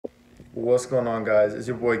What's going on, guys? It's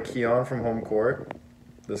your boy Keon from Homecourt.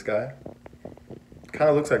 This guy. Kind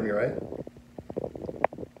of looks like me, right?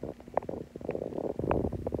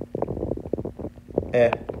 I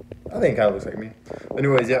think it kind of looks like me.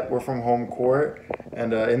 Anyways, yeah, we're from Homecourt.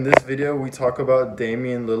 And in this video, we talk about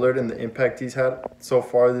Damian Lillard and the impact he's had so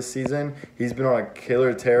far this season. He's been on a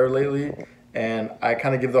killer tear lately. And I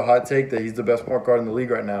kind of give the hot take that he's the best point guard in the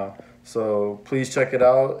league right now. So please check it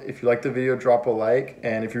out. If you like the video, drop a like.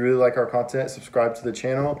 And if you really like our content, subscribe to the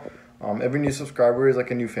channel. Every new subscriber is like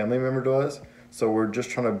a new family member to us. So we're just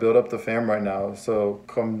trying to build up the fam right now. So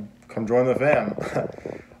come join the fam.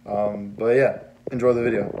 But yeah, enjoy the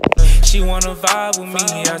video. She wanna vibe with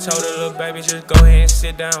me. I told her, little baby, just go ahead and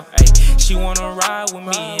sit down. Ay, she wanna ride with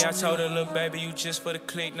me. I told her, little baby, you just for the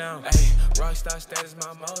click now. Ay, rockstar status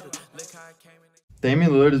my motive. Look how I came in.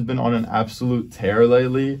 Damian Lillard has been on an absolute tear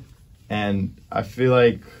lately. And I feel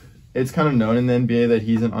like it's kind of known in the NBA that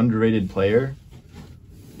he's an underrated player.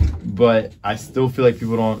 But I still feel like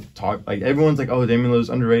people don't talk. Like, everyone's like, oh, Damian Lillard's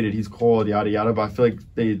underrated. He's cold, yada, yada. But I feel like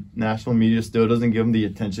the national media still doesn't give him the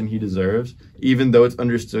attention he deserves, even though it's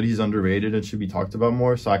understood he's underrated and should be talked about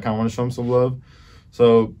more. So I kind of want to show him some love.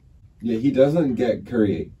 So yeah, he doesn't get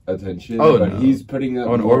Curry attention, but no. He's putting up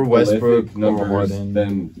or Westbrook numbers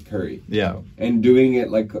than Curry. Yeah. And doing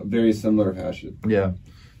it like a very similar fashion. Yeah.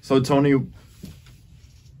 So, Tony,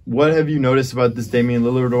 what have you noticed about this Damian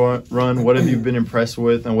Lillard run? What have you been impressed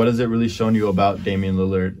with, and what has it really shown you about Damian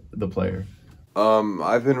Lillard, the player?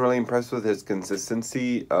 I've been really impressed with his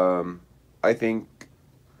consistency. I think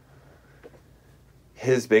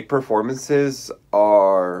his big performances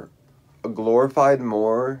are glorified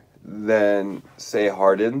more than, say,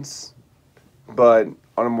 Harden's. But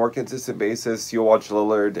on a more consistent basis, you'll watch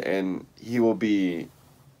Lillard, and he will be,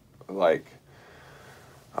 like,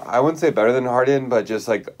 I wouldn't say better than Harden, but just,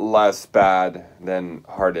 like, less bad than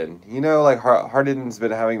Harden. You know, like, Harden's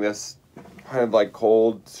been having this kind of, like,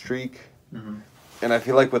 cold streak. Mm-hmm. And I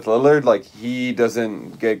feel like with Lillard, like, he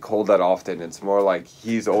doesn't get cold that often. It's more like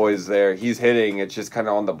he's always there. He's hitting. It's just kind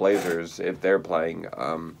of on the Blazers if they're playing.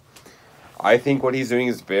 I think what he's doing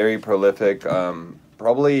is very prolific.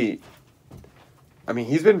 Probably, I mean,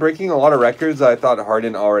 he's been breaking a lot of records that I thought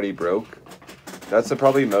Harden already broke. That's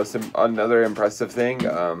probably another impressive thing.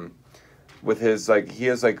 With his, like, he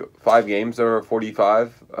has, like, 5 games over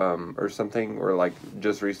 45 or something, or, like,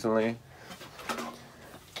 just recently.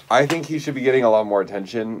 I think he should be getting a lot more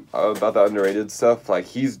attention about the underrated stuff. Like,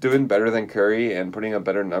 he's doing better than Curry and putting up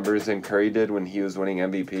better numbers than Curry did when he was winning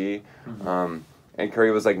MVP. Mm-hmm. And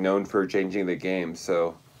Curry was, like, known for changing the game.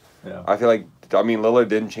 So yeah. I feel like, I mean, Lillard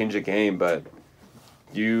didn't change the game, but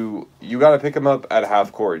you got to pick him up at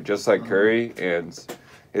half court, just like Curry. And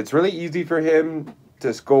it's really easy for him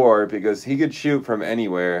to score because he could shoot from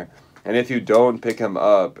anywhere. And if you don't pick him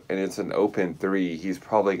up and it's an open 3, he's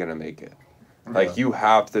probably going to make it. Like, you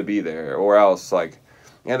have to be there, or else, like,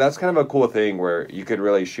 and that's kind of a cool thing where you could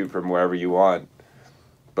really shoot from wherever you want.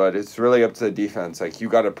 But it's really up to the defense. Like, you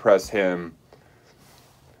got to press him.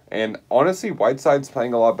 And honestly, Whiteside's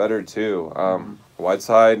playing a lot better, too.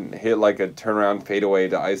 Whiteside hit, like, a turnaround fadeaway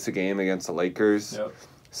to ice the game against the Lakers. Yep.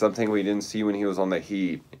 Something we didn't see when he was on the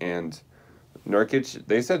Heat. And Nurkic,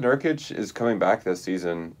 they said Nurkic is coming back this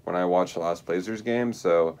season when I watched the last Blazers game.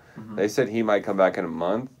 So they said he might come back in a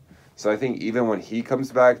month. So I think even when he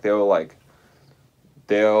comes back, I think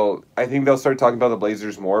they'll start talking about the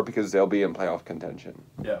Blazers more because they'll be in playoff contention.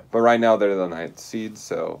 Yeah. But right now they're the 9th seed,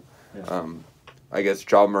 so yeah. I guess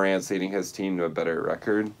Ja Morant's leading his team to a better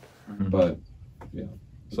record. Mm-hmm. But yeah.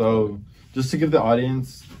 So just to give the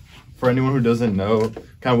audience, for anyone who doesn't know,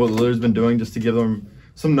 kind of what Lillard's been doing, just to give them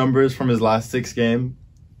some numbers from his last 6 games: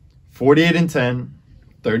 48-10,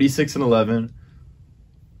 36-11,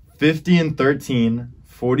 50-13.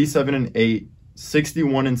 47-8,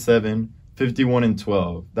 61-7,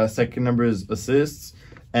 51-12. That second number is assists,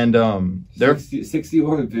 and they're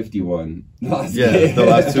 61-51. The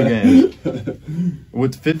last 2 games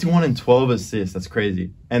with 51-12 assists. That's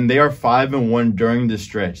crazy. And they are 5-1 during this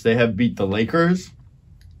stretch. They have beat the Lakers,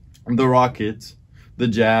 the Rockets, the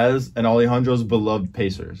Jazz, and Alejandro's beloved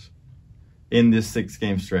Pacers in this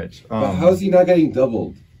 6-game stretch. But how is he not getting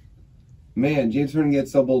doubled? Man, James Harden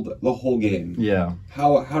gets doubled the whole game. Yeah.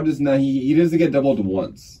 How does not he doesn't get doubled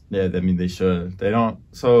once? Yeah, I mean, they should. They don't.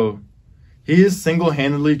 So he is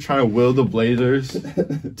single-handedly trying to will the Blazers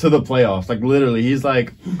to the playoffs. Like, literally, he's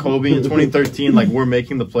like Kobe in 2013. Like, we're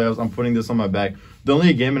making the playoffs. I'm putting this on my back. They're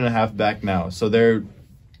only a game and a half back now, so they're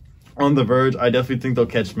on the verge. I definitely think they'll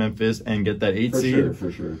catch Memphis and get that 8 seed.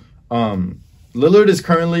 For sure. Lillard is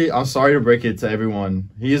currently, I'm sorry to break it to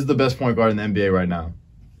everyone, he is the best point guard in the NBA right now.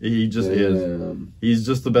 He just is. He's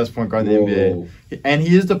just the best point guard in the NBA. And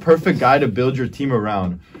he is the perfect guy to build your team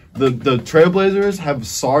around. The Trailblazers have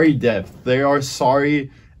sorry depth. They are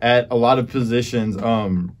sorry at a lot of positions.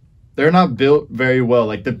 They're not built very well.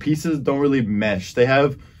 Like, the pieces don't really mesh. They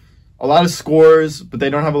have a lot of scorers, but they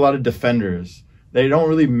don't have a lot of defenders. They don't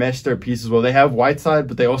really mesh their pieces well. They have Whiteside,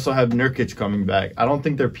 but they also have Nurkic coming back. I don't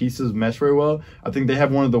think their pieces mesh very well. I think they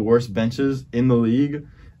have one of the worst benches in the league,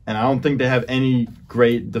 and I don't think they have any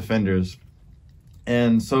great defenders.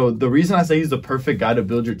 And so the reason I say he's the perfect guy to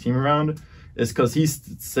build your team around is because he's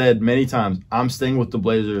said many times, I'm staying with the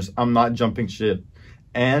Blazers. I'm not jumping ship.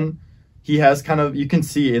 And he has kind of, you can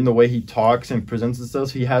see in the way he talks and presents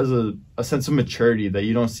himself, he has a sense of maturity that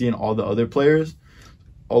you don't see in all the other players.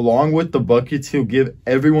 Along with the buckets he'll give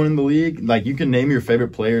everyone in the league. Like, you can name your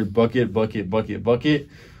favorite players, bucket, bucket, bucket, bucket.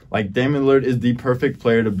 Like, Damian Lillard is the perfect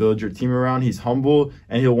player to build your team around. He's humble,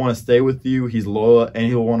 and he'll want to stay with you. He's loyal, and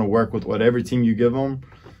he'll want to work with whatever team you give him.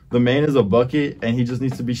 The man is a bucket, and he just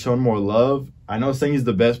needs to be shown more love. I know saying he's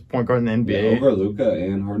the best point guard in the NBA. Yeah, over Luka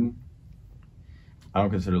and Harden? I don't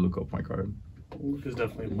consider Luka a point guard. Luka's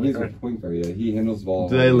definitely a point He's guard. a point guard, yeah. He handles the ball.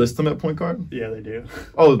 Do they list him at point guard? Yeah, they do.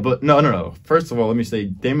 Oh, but no. First of all, let me say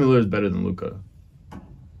Damian Lillard is better than Luka.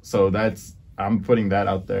 So I'm putting that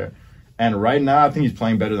out there. And right now, I think he's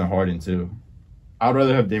playing better than Harden too. I'd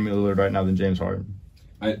rather have Damian Lillard right now than James Harden.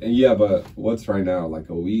 Yeah, but what's right now? Like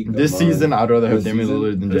a week? This season, I'd rather have Damian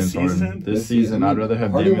Lillard than James Harden. This season, I'd rather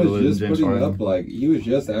have Damian Lillard than James Harden. He was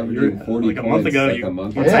just averaging 40 like a month points ago, like you a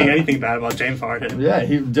month weren't saying anything bad about James Harden. Yeah,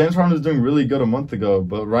 James Harden was doing really good a month ago,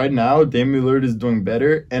 but right now, Damian Lillard is doing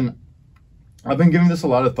better. And I've been giving this a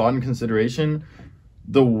lot of thought and consideration.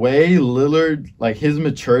 The way Lillard, like, his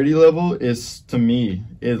maturity level is, to me,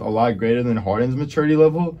 is a lot greater than Harden's maturity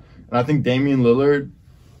level. And I think Damian Lillard,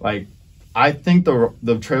 like, I think the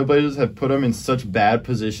Trailblazers have put him in such bad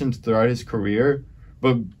positions throughout his career,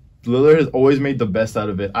 but Lillard has always made the best out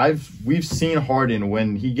of it. We've seen Harden,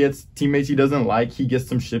 when he gets teammates he doesn't like, he gets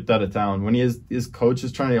them shipped out of town. When his coach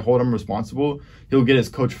is trying to hold him responsible, he'll get his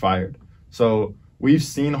coach fired. So we've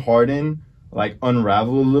seen Harden, like,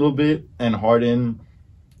 unravel a little bit, and Harden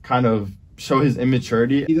kind of show his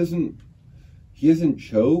immaturity. He doesn't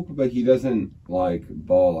choke, but he doesn't, like,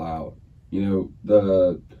 ball out. You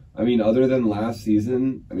know, other than last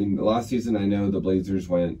season, last season I know the Blazers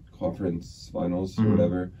went conference finals or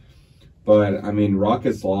whatever. But,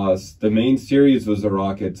 Rockets lost. The main series was the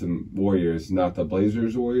Rockets and Warriors, not the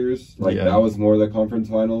Blazers-Warriors. That was more the conference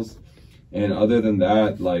finals. And other than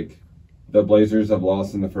that, like, the Blazers have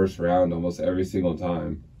lost in the first round almost every single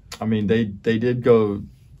time. They did go...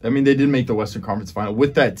 they did make the Western Conference Final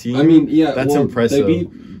with that team. That's impressive.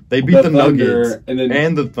 They beat the Nuggets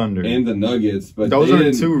and the Thunder. And the Nuggets. But those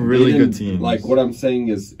are two really good teams. Like, what I'm saying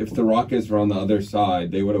is, if the Rockets were on the other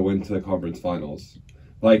side, they would have went to the conference finals.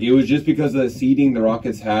 Like, it was just because of the seeding the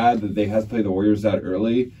Rockets had that they had to play the Warriors that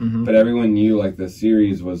early. But everyone knew, like, the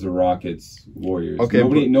series was the Rockets-Warriors. Okay,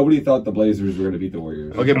 nobody thought the Blazers were going to beat the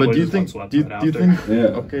Warriors. Okay, but do you think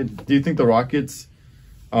the Rockets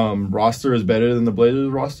roster is better than the Blazers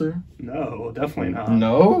roster? No, definitely not.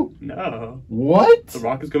 No? What? The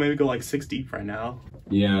Rockets could maybe go like 6 deep right now.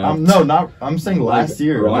 Yeah. I'm saying last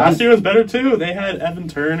year. Last year was better too. They had Evan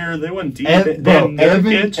Turner. They went deep.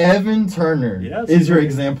 Evan Turner is your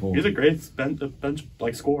example. He's a great bench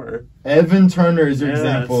like scorer. Evan Turner is your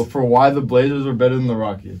example for why the Blazers are better than the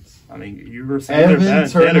Rockets. You were saying Evan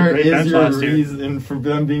Turner is your reason for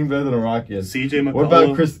them being better than the Rockets. CJ McCollum. What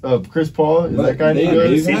about Chris Paul? Is that guy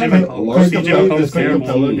good? CJ McCollum's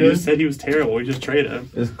terrible. You just said he was terrible. We just traded him.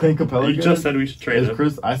 Is Clint Capella good? You just said we should trade him.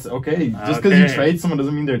 Just because you trade someone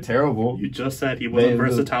doesn't mean they're terrible. You just said he wasn't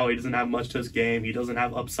versatile. He doesn't have much to his game. He doesn't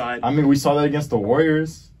have upside. We saw that against the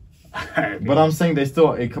Warriors. But I'm saying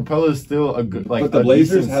Capella is still a good, like, but the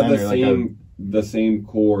Blazers have the same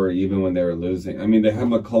core even when they were losing. They have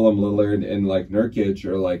McCollum, Lillard, and like Nurkic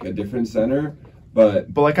or like a different center,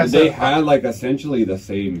 but like I said, they had like essentially the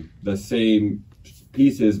same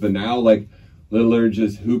pieces. But now like Lillard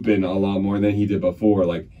just hooping a lot more than he did before.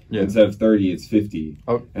 Like instead of 30, it's 50.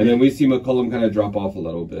 And then we see McCollum kind of drop off a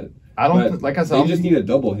little bit. They just need to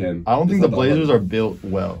double him. I don't think the Blazers are built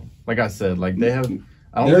well. Like I said, like they have.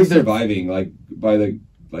 They're surviving like by the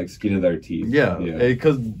skin of their teeth. Yeah,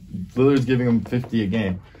 because Lillard's giving them 50 a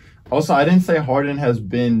game. Also, I didn't say Lillard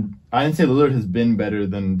has been better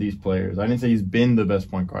than these players. I didn't say he's been the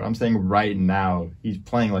best point guard. I'm saying right now he's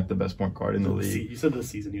playing like the best point guard in the league. You said this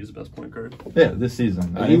season he was the best point guard. Yeah, this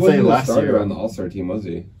season. I didn't say last year on the All-Star team, was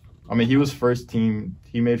he? He was first team.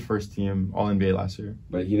 He made first team All-NBA last year.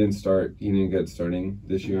 But he didn't start. He didn't get starting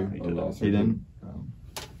this year on the All-Star team. He didn't.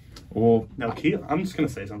 Well, No, I'm just gonna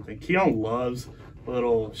say something. Keon loves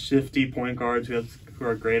little shifty point guards who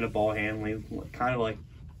are great at ball handling, kind of like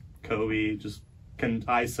Kobe, just can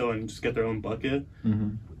ISO and just get their own bucket. mm-hmm.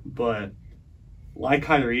 But like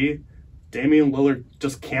Kyrie, Damian Lillard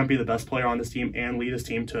just can't be the best player on this team and lead his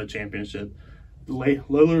team to a championship.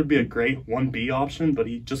 Lillard would be a great 1B option, but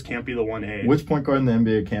he just can't be the 1A. Which point guard in the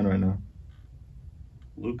NBA can right now?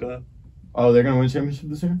 Luka. Oh, they're gonna win a championship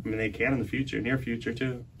this year? I mean, they can in the future, near future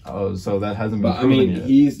too. Oh, so that hasn't been But I proven mean, yet.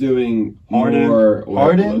 he's doing Harden. more.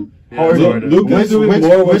 Harden? Yeah, Harden. Luka's doing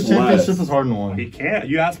more which with championship less. has Harden won? He can't.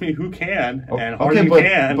 You asked me who can, and Okay, Harden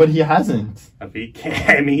can. but he hasn't. If he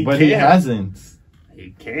can, he But can. he hasn't.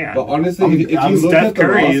 He can. But honestly, if you look Steph at the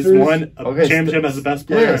Curry has rosters, won a championship as the best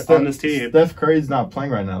player on this team. Steph Curry's not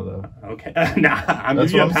playing right now, though. Okay, nah, I'm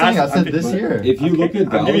That's giving what you a I'm saying. I pass. said this year. if you look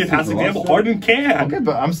at I'm giving you a Dallas' pass example. roster, Harden can. Okay,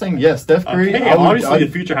 but I'm saying yes, Steph Curry. Okay, obviously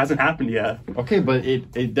the future hasn't happened yet. Okay, but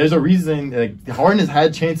there's a reason. Like, Harden has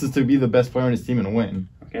had chances to be the best player on his team and win.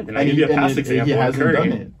 Okay, then I give you a pass example. He on hasn't Curry.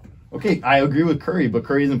 done it. Okay, I agree with Curry, but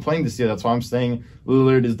Curry isn't playing this year. That's why I'm saying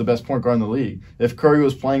Lillard is the best point guard in the league. If Curry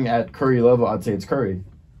was playing at Curry level, I'd say it's Curry.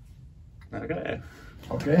 Okay.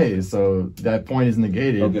 Okay, so that point is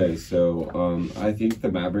negated. Okay, so I think the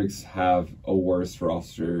Mavericks have a worse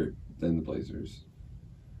roster than the Blazers.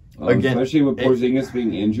 Again, especially with Porzingis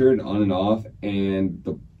being injured on and off, and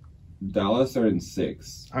the Dallas are in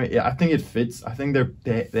 6. I mean, yeah, I think it fits. I think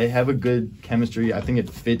they have a good chemistry. I think it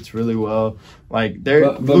fits really well. Like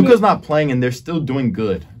Luka's not playing and they're still doing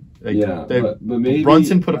good. Like, yeah, but maybe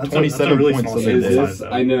Brunson put up that's 27 really points. small the other sample day. size.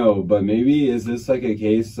 I know, but maybe is this like a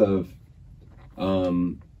case of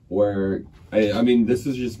where I mean this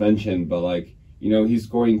is just mentioned, but like, you know, he's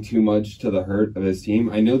scoring too much to the hurt of his team.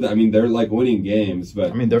 I know that, I mean, they're like winning games,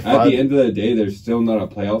 but I mean, they're at the end of the day, they're still not a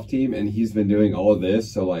playoff team, and he's been doing all of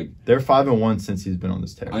this. So like, they're 5-1 since he's been on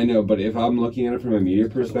this tear. I know, but if I'm looking at it from a media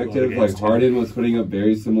perspective, like games, too. Harden was putting up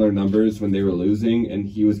very similar numbers when they were losing, and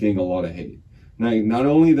he was getting a lot of hate. Not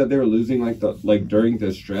only that they were losing like during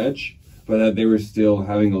the stretch, but that they were still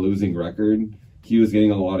having a losing record. He was getting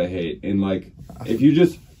a lot of hate, and like, if you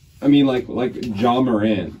just, I mean, like Ja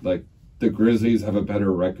Morant, like, the Grizzlies have a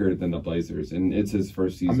better record than the Blazers, and it's his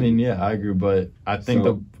first season. I mean, yeah, I agree, but I think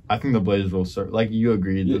the Blazers will serve. Like you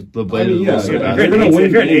agreed, Yeah, the Blazers will serve. yeah.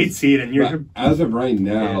 If you're an 8 seed and you're as of right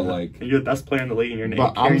now, and you're the best player in the league and you're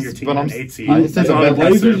But carrying your team but an I'm 8 seed, I didn't say the the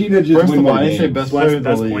Blazers need to just First win of all, more I didn't say games. best player in the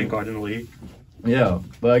best league. point guard in the league. Yeah,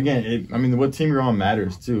 but again, I mean, what team you're on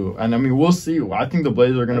matters too, and I mean, we'll see. I think the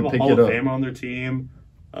Blazers are They going have to a pick Hall it of up. Famer on their team,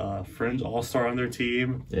 fringe All-Star on their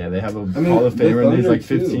team. Yeah, they have a mean, Hall of the Famer in his Thunder, like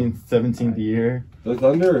too. 15th, 17th year. The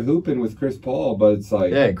Thunder are hooping with Chris Paul, but it's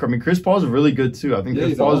like, Yeah, I mean, Chris Paul's really good too. I think Yeah, Chris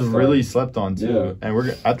he's Paul's all-star. really slept on too, Yeah.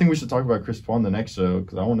 and I think we should talk about Chris Paul in the next show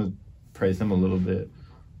because I want to praise him a little bit.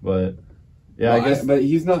 But yeah, well, I guess. but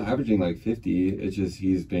he's not averaging like 50. It's just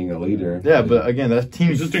he's being a leader. Yeah, but again, that team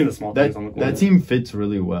He's just doing the small things on the court. that team fits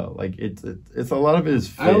really well. Like it's a lot of it is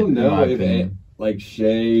fit. I don't in know my if opinion. like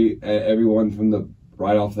Shea, everyone from the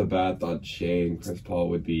right off the bat thought Shea and Chris Paul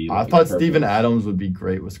would be. I like, thought perfect. Steven Adams would be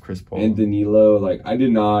great with Chris Paul. And Danilo, like, I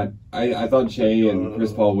did not. I thought Shea and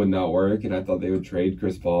Chris Paul would not work, and I thought they would trade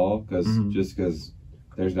Chris Paul because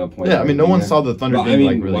there's no point. Yeah, I mean, no one saw the Thunder But, being I mean,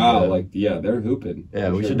 like really wow, good. like, yeah, they're hooping. Yeah,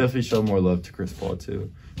 for we sure. should definitely show more love to Chris Paul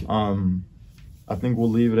too. I think we'll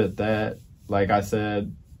leave it at that. Like I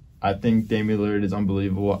said, I think Damian Lillard is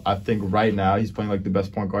unbelievable. I think right now he's playing like the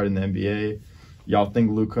best point guard in the NBA. Y'all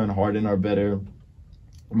think Luka and Harden are better.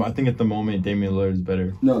 I think at the moment Damian Lillard is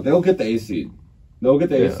better. No, they'll get the A seed. They'll get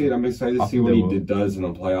the Yeah. A seed. I'm excited to I see think what they he will. does in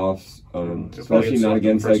the playoffs. He'll probably Especially get not swept in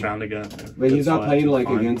against the first like. round again. But he's not That's playing fine. like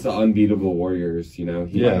Fine. against the unbeatable Warriors. You know.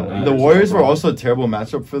 Yeah, the Warriors were also a terrible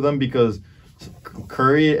matchup for them because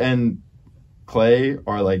Curry and Clay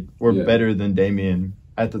were Yeah. better than Damian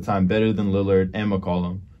at the time, better than Lillard and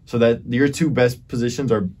McCollum. So that your two best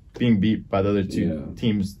positions are being beat by the other two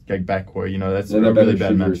teams like backcourt. You know, that's And a they're really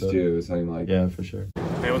better bad shooters matchup. too. So I'm like. Yeah, for sure.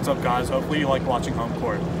 Hey, what's up, guys? Hopefully you like watching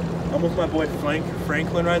Homecourt. I'm with my boy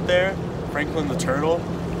Franklin right there. Franklin the Turtle.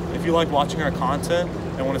 If you like watching our content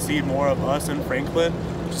and want to see more of us and Franklin,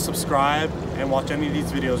 just subscribe and watch any of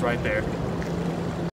these videos right there.